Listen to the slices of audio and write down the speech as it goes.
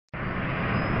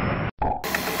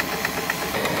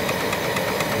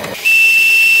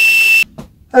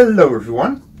Hello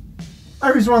everyone!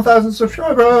 I reached 1000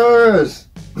 subscribers!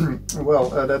 Well,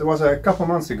 that was a couple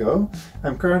months ago.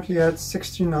 I'm currently at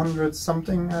 1600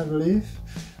 something, I believe.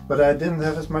 But I didn't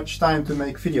have as much time to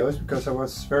make videos because I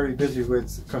was very busy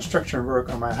with construction work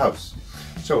on my house.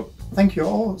 So thank you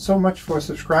all so much for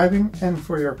subscribing and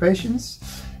for your patience.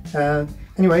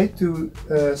 Anyway, to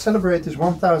celebrate this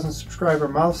 1000 subscriber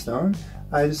milestone,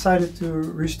 I decided to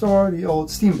restore the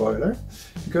old steam boiler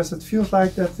because it feels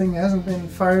like that thing hasn't been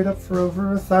fired up for over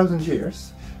 1000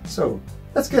 years. So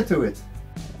let's get to it.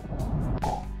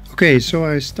 Okay, so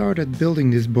I started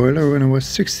building this boiler when I was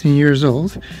 16 years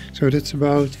old, so that's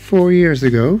about 4 years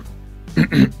ago.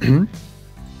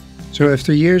 So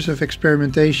after years of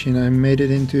experimentation I made it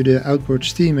into the outboard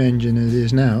steam engine it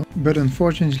is now. But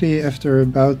unfortunately after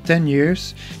about 10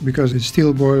 years, because the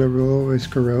steel boiler will always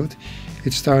corrode,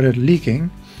 it started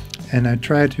leaking and I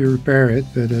tried to repair it,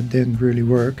 but it didn't really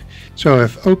work. So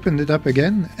I've opened it up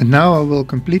again and now I will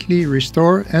completely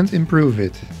restore and improve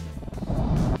it.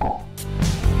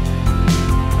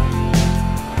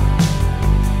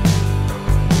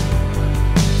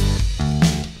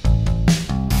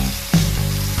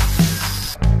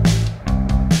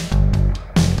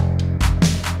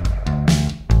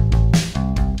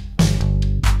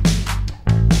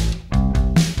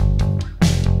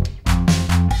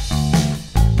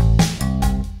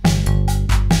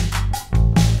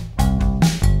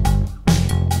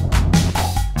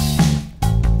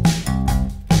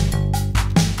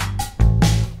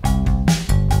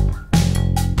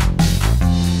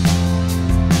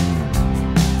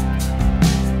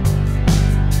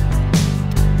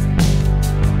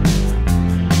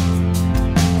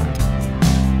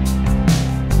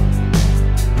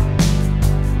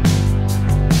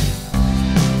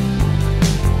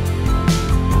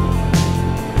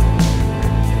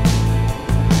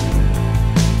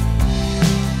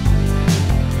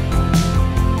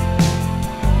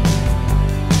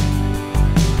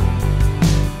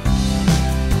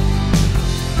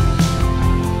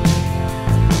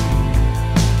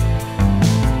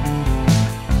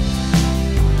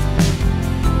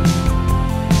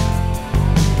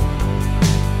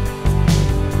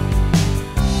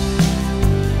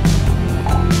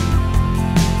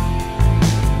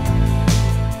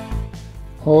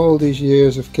 All these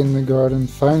years of kindergarten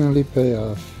finally pay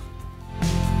off.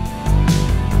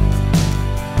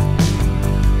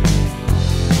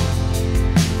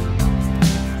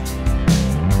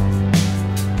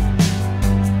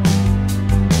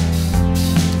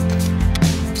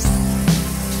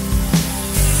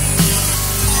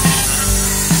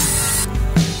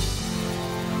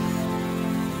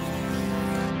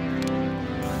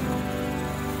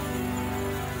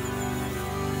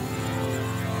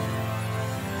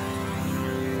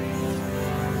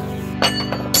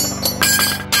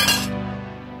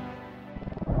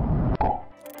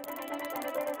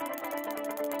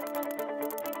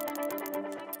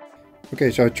 Okay,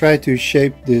 so I tried to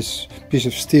shape this piece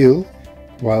of steel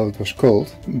while it was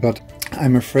cold, but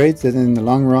I'm afraid that in the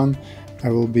long run I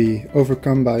will be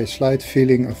overcome by a slight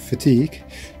feeling of fatigue.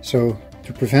 So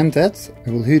to prevent that, I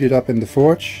will heat it up in the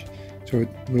forge, so it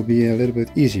will be a little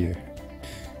bit easier.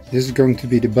 This is going to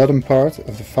be the bottom part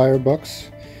of the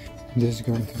firebox. This is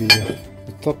going to be the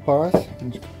top part.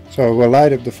 So I will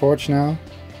light up the forge now.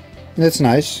 And that's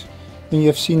nice, and you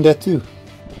have seen that too.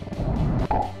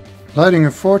 Lighting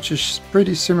a forge is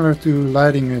pretty similar to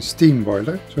lighting a steam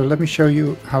boiler, so let me show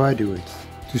you how I do it.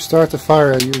 To start the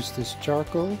fire I use this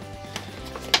charcoal,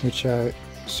 which I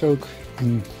soak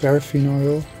in paraffin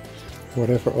oil,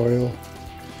 whatever oil,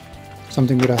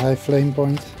 something with a high flame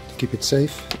point to keep it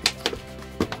safe.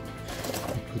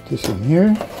 Put this in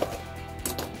here.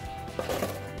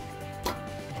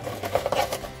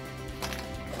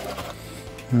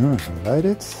 Light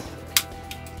it.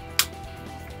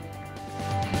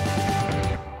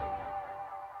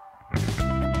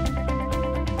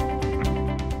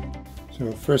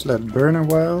 So first let it burn a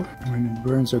while. When it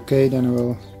burns okay, then I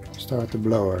will start the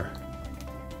blower.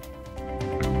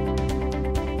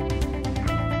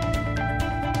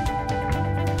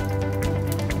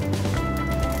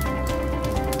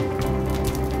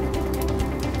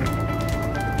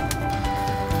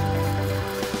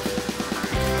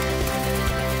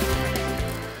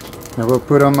 I will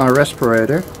put on my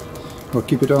respirator. We'll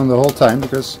keep it on the whole time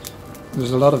because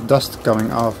there's a lot of dust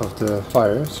coming off of the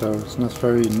fire, so it's not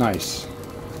very nice.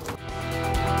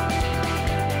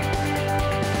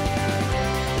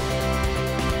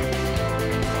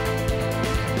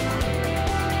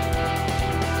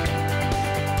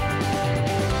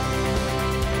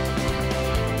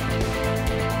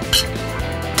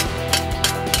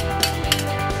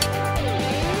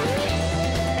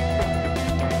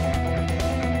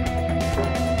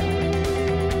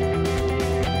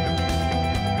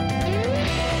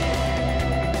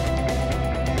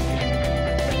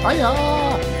 Hiya!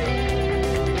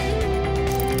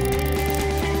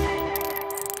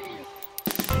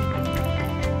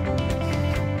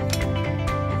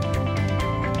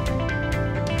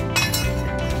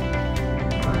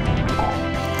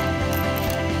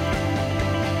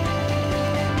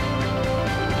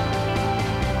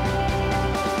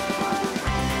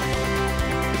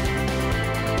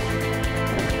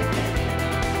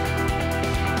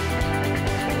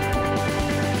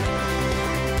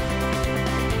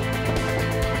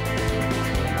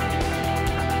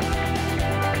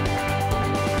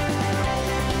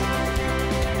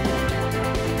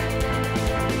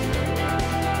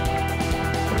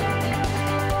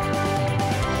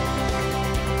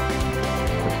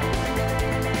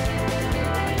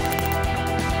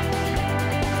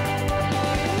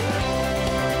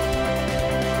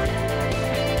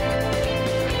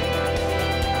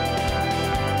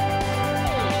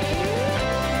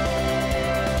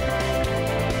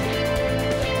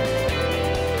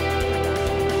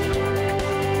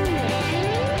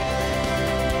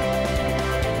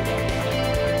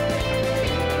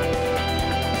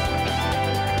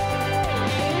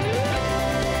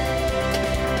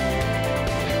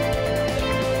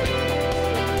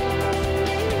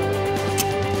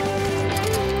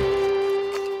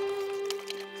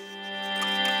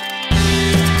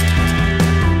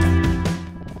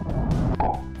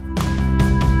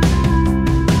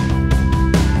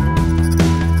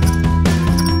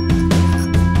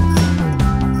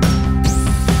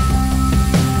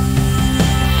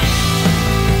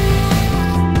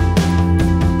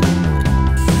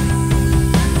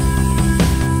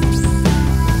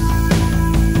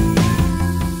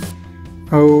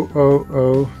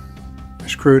 Oh, I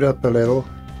screwed up a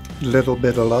little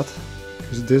bit a lot,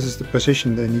 because this is the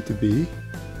position they need to be.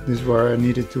 This is where I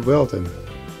needed to weld them.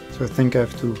 So I think I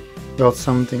have to weld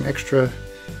something extra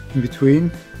in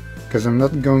between, because I'm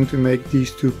not going to make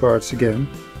these two parts again.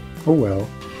 Oh well.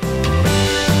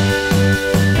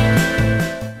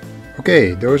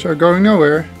 Okay, those are going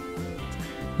nowhere.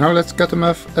 Now let's cut them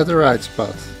off at the right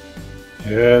spot.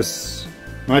 Yes,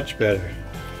 much better.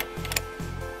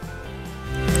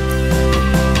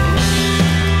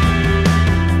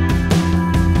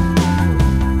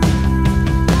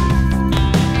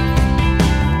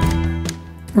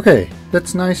 Okay,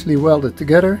 that's nicely welded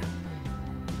together.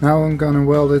 Now I'm gonna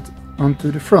weld it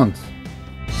onto the front.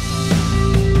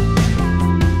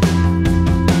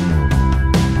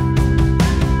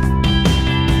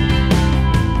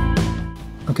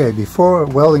 Okay, before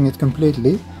welding it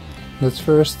completely, let's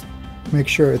first make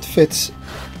sure it fits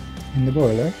in the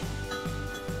boiler.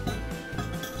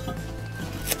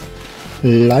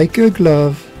 Like a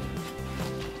glove.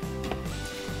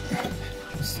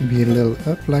 Needs to be a little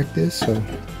up like this, so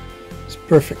it's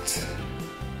perfect.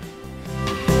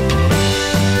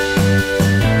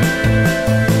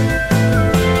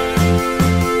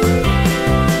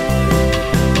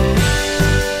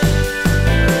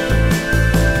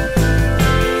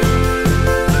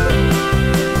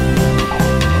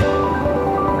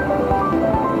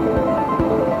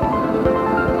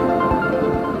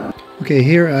 Okay,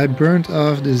 here I burnt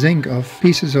off the zinc of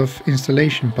pieces of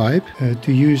installation pipe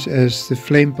to use as the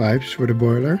flame pipes for the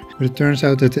boiler. But it turns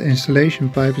out that the installation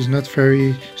pipe is not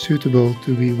very suitable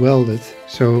to be welded.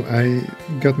 So I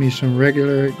got me some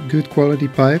regular good quality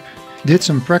pipe, did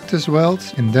some practice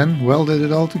welds and then welded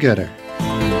it all together.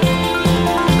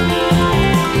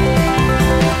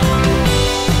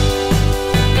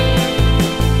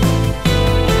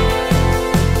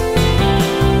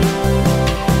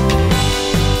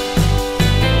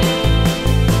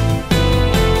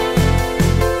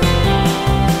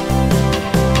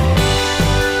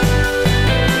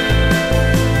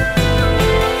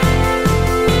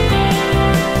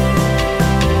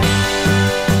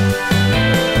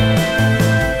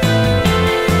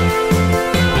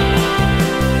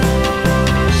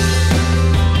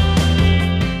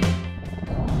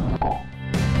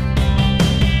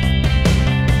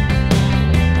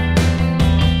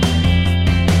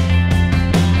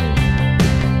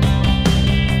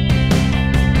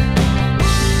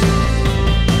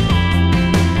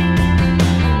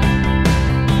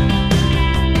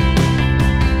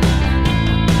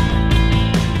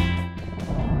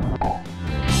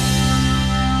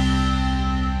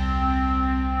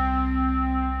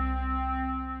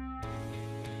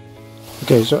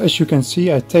 Okay, so as you can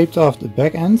see, I taped off the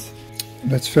back end.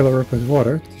 Let's fill her up with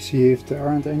water to see if there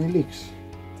aren't any leaks.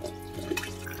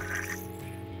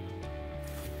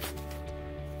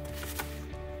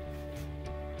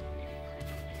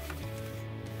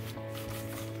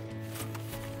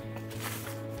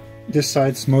 This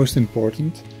side's most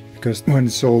important, because when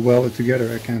it's all welded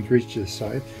together I can't reach this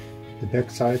side. The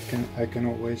back side I can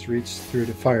always reach through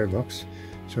the firebox.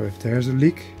 So if there's a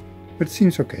leak, but it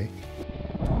seems okay.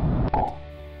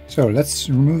 So let's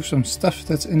remove some stuff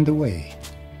that's in the way.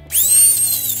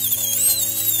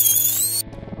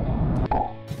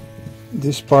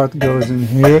 This part goes in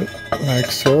here, like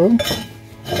so.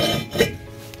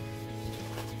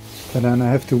 And then I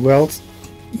have to weld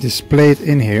this plate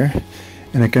in here.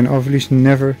 And I can obviously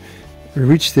never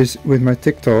reach this with my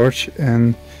TIG torch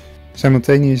and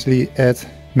simultaneously add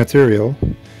material.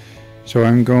 So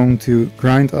I'm going to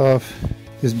grind off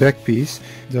this back piece.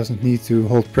 It doesn't need to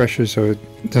hold pressure, so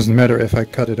it doesn't matter if I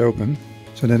cut it open.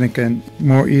 So then I can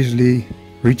more easily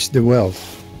reach the weld.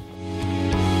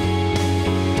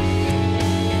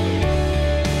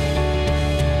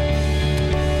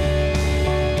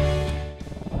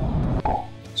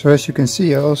 So as you can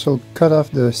see, I also cut off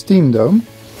the steam dome,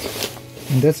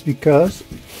 and that's because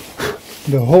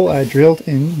the hole I drilled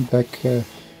in back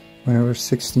when I was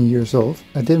 16 years old,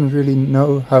 I didn't really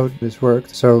know how this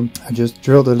worked, so I just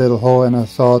drilled a little hole and I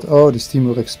thought, oh, the steam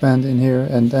will expand in here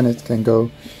and then it can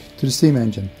go to the steam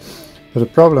engine. But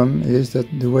the problem is that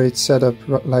the way it's set up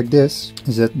like this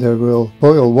is that there will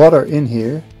boil water in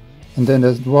here. And then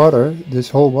that water, this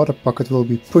whole water pocket will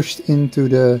be pushed into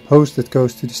the hose that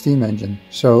goes to the steam engine.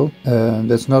 So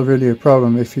that's not really a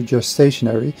problem if you're just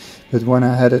stationary. But when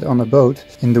I had it on a boat,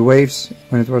 in the waves,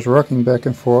 when it was rocking back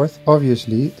and forth,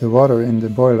 obviously the water in the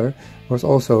boiler was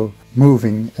also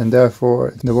moving. And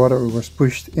therefore the water was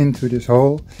pushed into this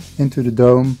hole, into the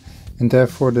dome. And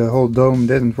therefore the whole dome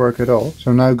didn't work at all.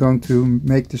 So now I'm going to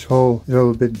make this hole a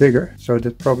little bit bigger, so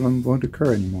that problem won't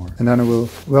occur anymore. And then I will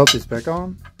weld this back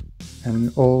on.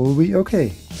 And all will be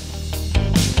okay.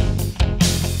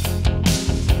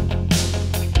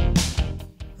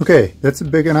 Okay, that's a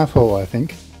big enough hole, I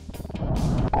think.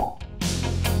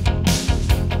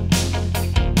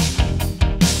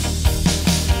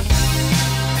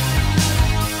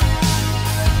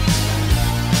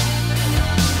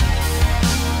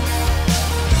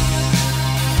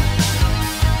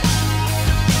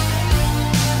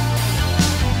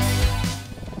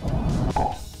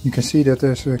 You can see that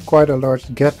there's quite a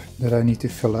large gap that I need to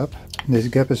fill up. This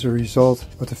gap is a result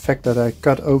of the fact that I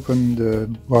cut open the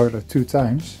boiler 2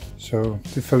 times. So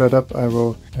to fill it up I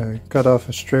will cut off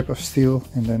a strip of steel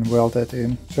and then weld that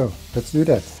in. So let's do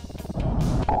that.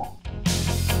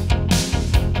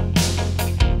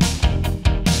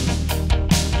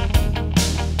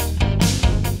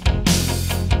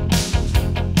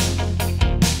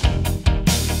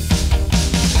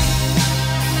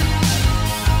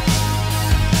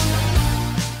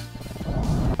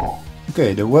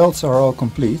 Okay, the welds are all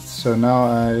complete, so now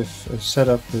I've set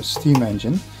up the steam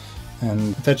engine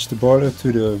and attached the boiler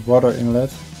to the water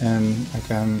inlet, and I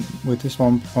can with this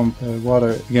one pump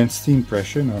water against steam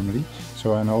pressure normally,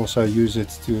 so I also use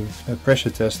it to pressure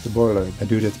test the boiler. I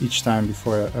do that each time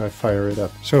before I fire it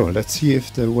up. So let's see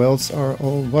if the welds are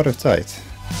all watertight.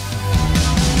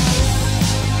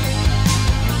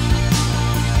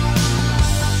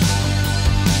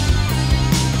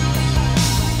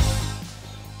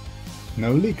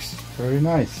 No leaks, very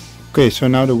nice. Okay, so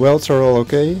now the welds are all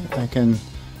okay. I can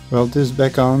weld this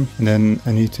back on, and then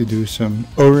I need to do some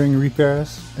O-ring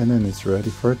repairs, and then it's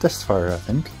ready for a test fire, I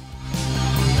think.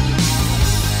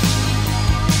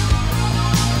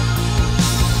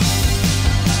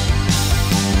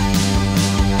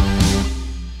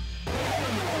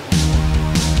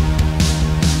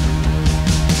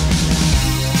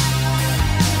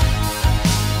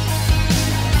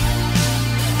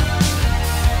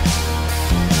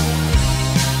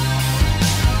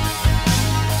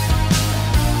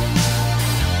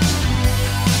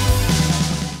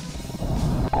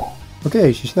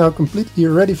 Okay, she's now completely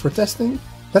ready for testing.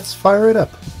 Let's fire it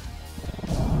up.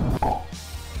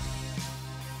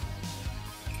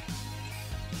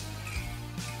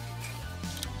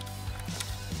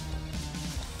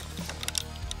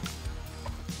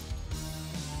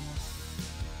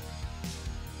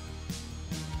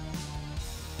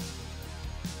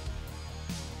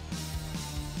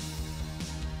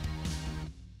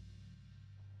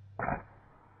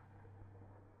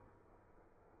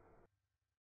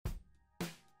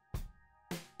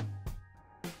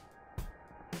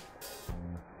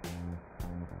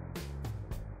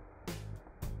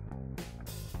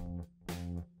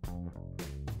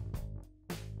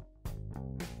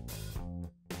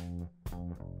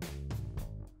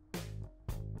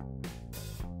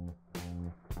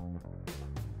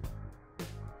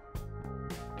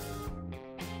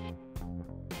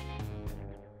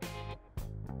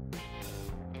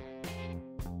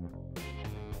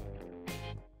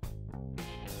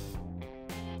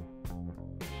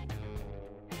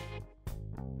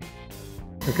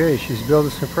 Okay, she's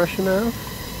building some pressure now.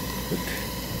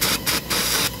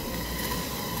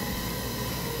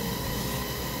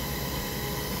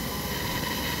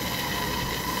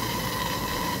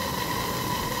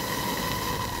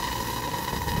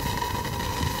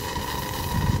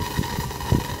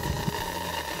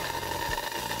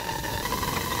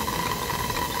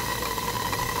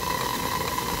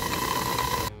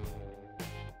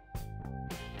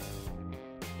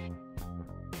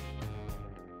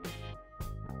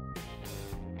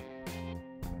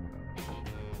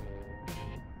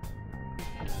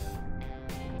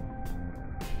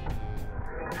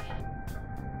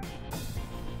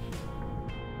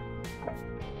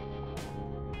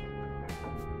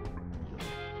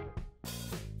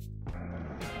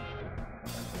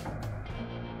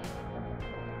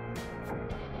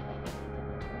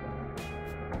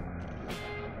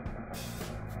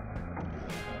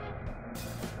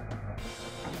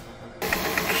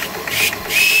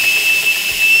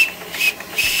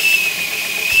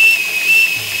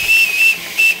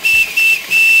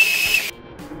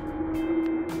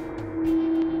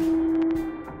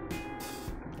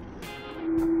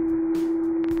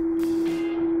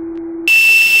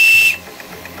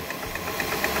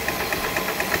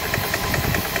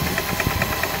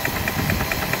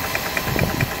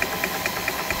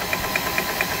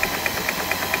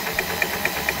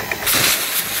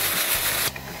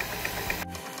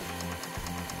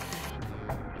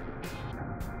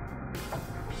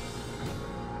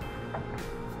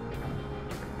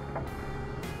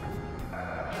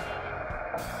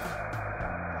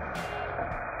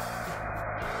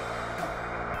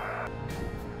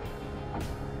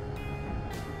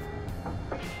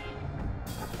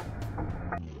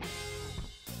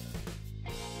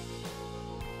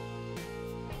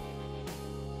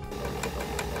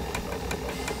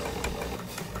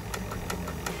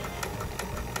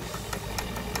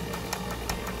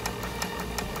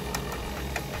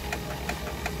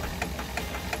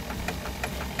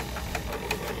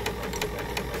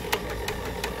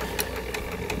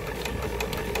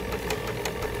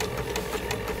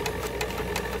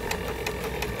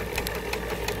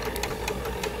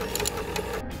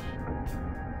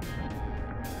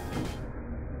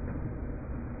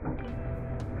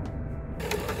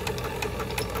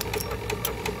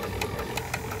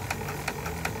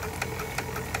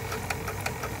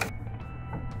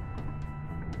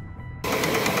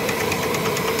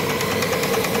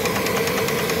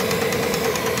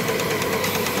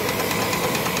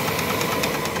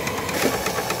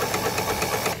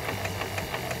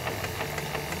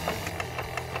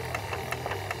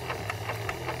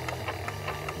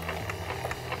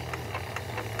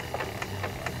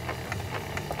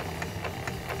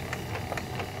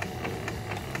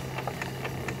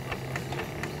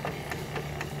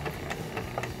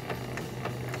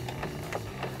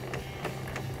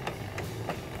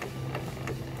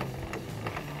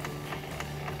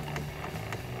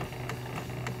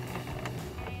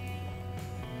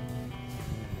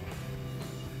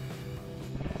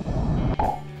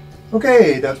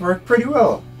 Okay, that worked pretty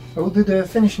well. I will do the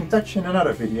finishing touch in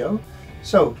another video.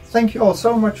 So, thank you all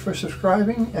so much for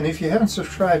subscribing, and if you haven't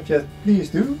subscribed yet, please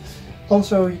do.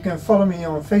 Also, you can follow me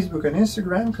on Facebook and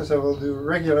Instagram, because I will do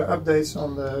regular updates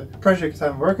on the project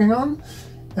I'm working on.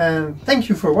 And thank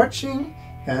you for watching,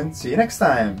 and see you next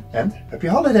time, and happy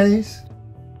holidays!